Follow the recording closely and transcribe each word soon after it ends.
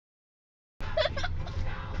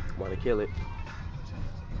Want to kill it?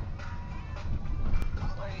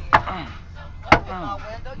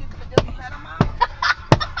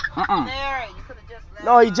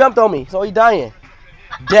 No, he jumped on me, so he dying.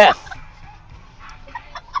 Death.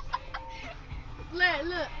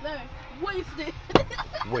 Look, wasted.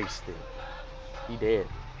 Wasted. He dead.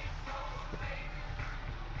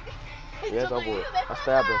 Yes, over with. I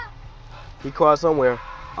stabbed him. He caught somewhere.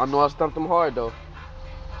 I know I stumped him hard though.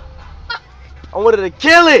 I wanted to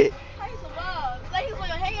kill it. How you survive? Like he was on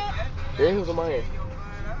your hand? Yeah, he was on my hand.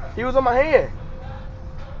 He was on my hand.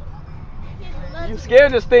 He didn't do nothing You to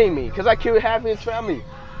scared to sting me because I killed half his family.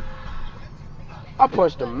 I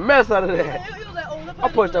punched the mess out of you. that. He was like, oh, let's I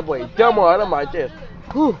play punched this that with boy my dumb family. hard. I'm like this.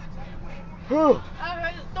 Whew. Whew. I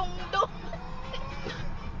heard it. Dong, dong.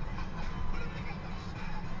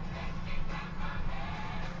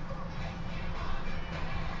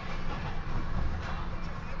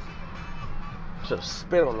 Should have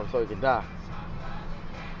spit on him so he could die.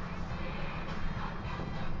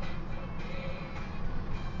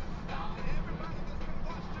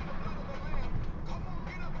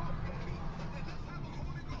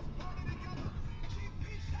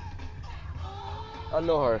 I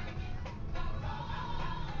know her.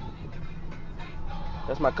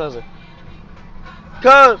 That's my cousin.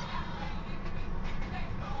 Cuz!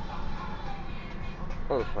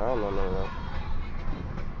 I don't know none of that.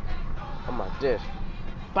 I'm like this.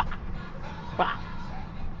 Bah! Bah!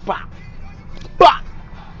 Bah! Bah!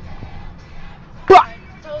 Bah!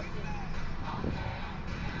 Toasted.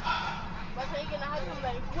 But so you get in the house, I'm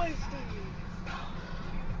like, wasted.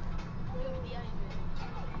 We're gonna be out of here.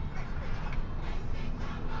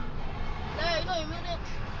 Larry, you know your mutants?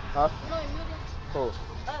 Huh? You know your mutants? Who?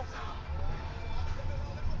 Us.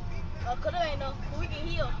 Cause there ain't no, we can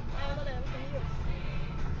heal. I ain't know that we can heal.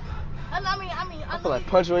 I I knew feel like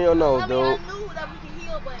punching you in your nose, I dude. knew that we can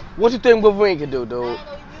heal, but What you think Wolverine can do, I dude? didn't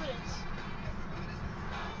know we mutants.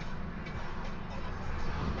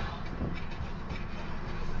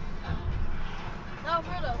 No,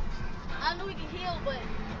 for real though. I knew we could heal, but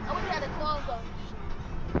I wish we had the claws though.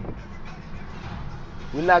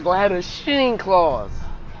 We're not gonna have the sheen claws.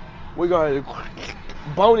 We're gonna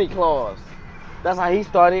have bony claws. That's how he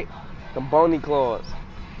started. The bony claws.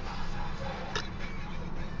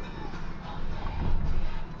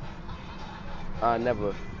 I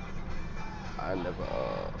never, I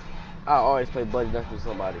always play buddy next to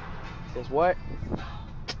somebody. Guess what?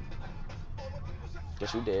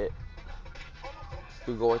 Guess you did.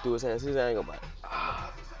 We going through his hands. His hand go back.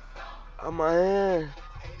 On my hand.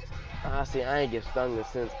 I see. I ain't get stung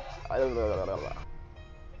since. Y'all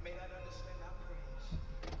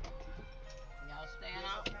staying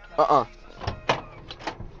out? Uh-uh.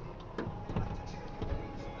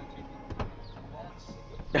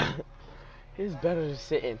 It's better than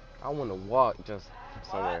sitting. I want to walk just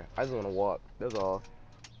somewhere. I just want to walk. That's all.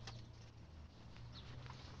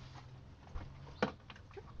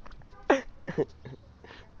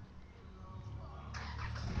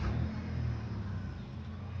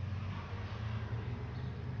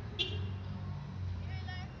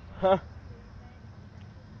 Huh?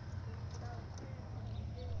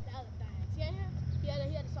 He had a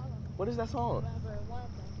song on it. What is that song? Remember,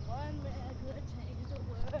 one man could change the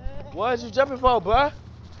world. What is you jumping for, bruh? I want to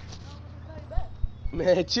call you back.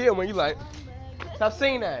 Man, chill when you like. One man could Stop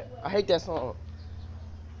singing change that. the I hate that song.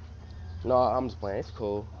 No, I'm just playing. It's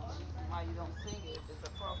cool. Why you don't sing it if it's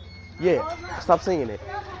appropriate? Yeah, stop singing it.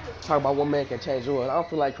 Talk about one man can change the world. I don't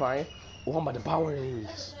feel like crying. Oh, I'm about to buy one of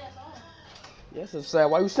these. Yes, it's sad.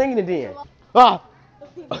 Why you singing it then? Ah!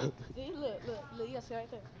 See, look, you see right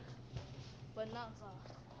there. But not so.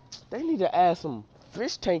 They need to add some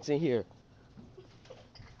fish tanks in here.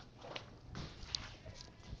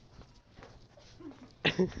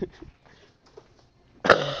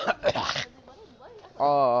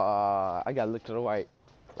 I gotta look to the right.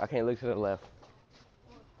 I can't look to the left.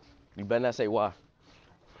 You better not say why.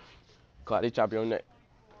 Cause they chop your neck.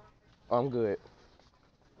 I'm good.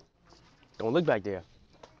 Don't look back there.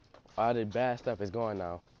 All the bad stuff is gone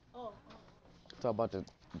now. Oh. Talk about that's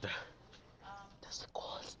the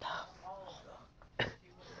cool stuff.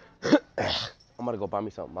 I'm gonna go buy me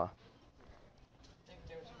something, ma. I think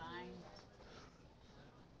there's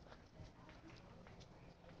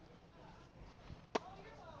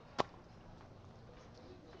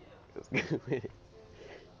 9.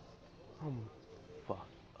 Fuck.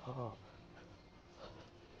 Oh.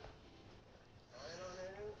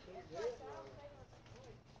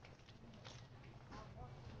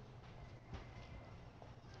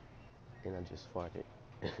 And I just farted.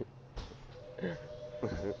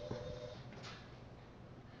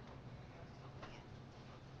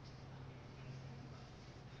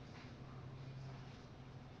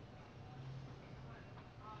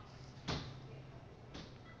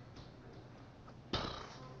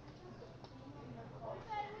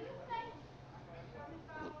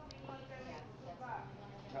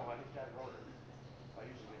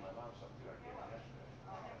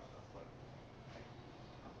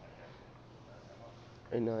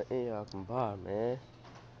 Ain't nothing y'all can buy, man.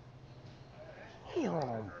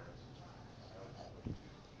 Damn.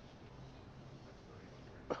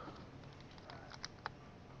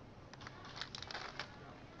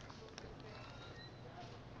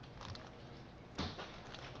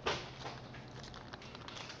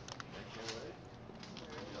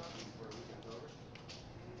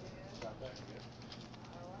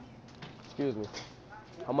 Excuse me.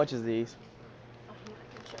 How much is these? I can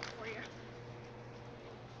check for you.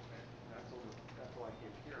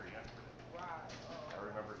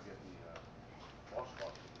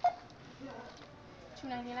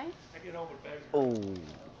 $2.99. Oh.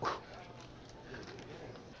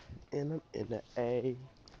 And I'm in the A.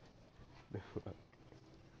 What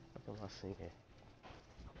am I singing?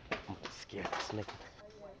 I'm scared of this nigga.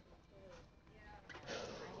 I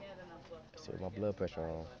had enough left See over to my get blood me pressure by,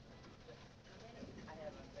 on. but I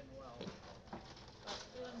haven't been well. But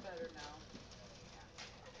feeling better now.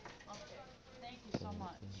 Okay. Thank you so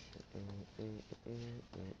much.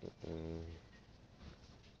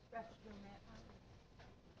 Restroom at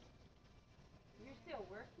you still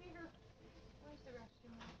work here? Where's the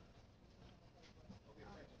restroom at?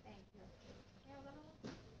 Thank you.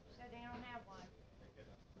 Said they don't have one.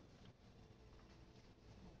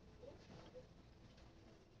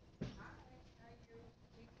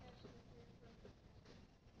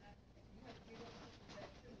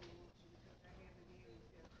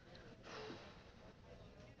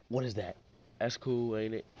 What is that? That's cool,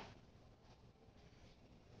 ain't it?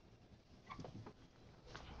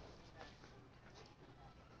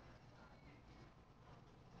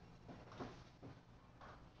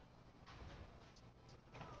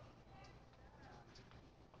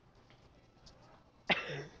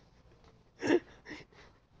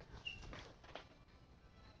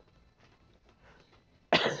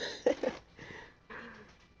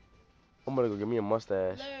 I'm gonna go get me a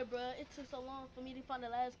mustache. Larry, bro, it took so long for me to find the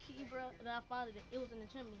last key, bro, and I found it. It was in the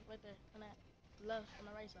chimney right there on that left, on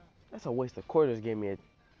the right side. That's a waste of quarters. Give me a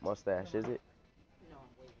mustache, is it? No,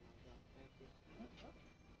 I'm waiting on them. Thank you.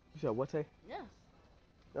 You said what, Tay? Yes.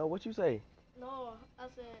 No, what you say? No, I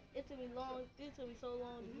said it took me long. It took me so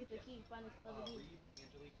long to get the key, find this other key,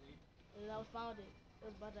 and I found it. It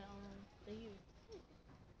was by the here.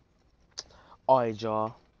 Alright,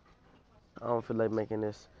 y'all. I don't feel like making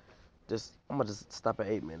this. I'm gonna just stop at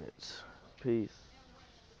 8 minutes. Peace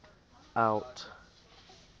out.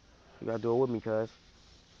 You gotta do it with me, cuz.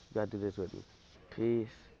 You gotta do this with me. Peace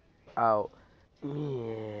out.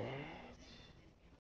 Yeah.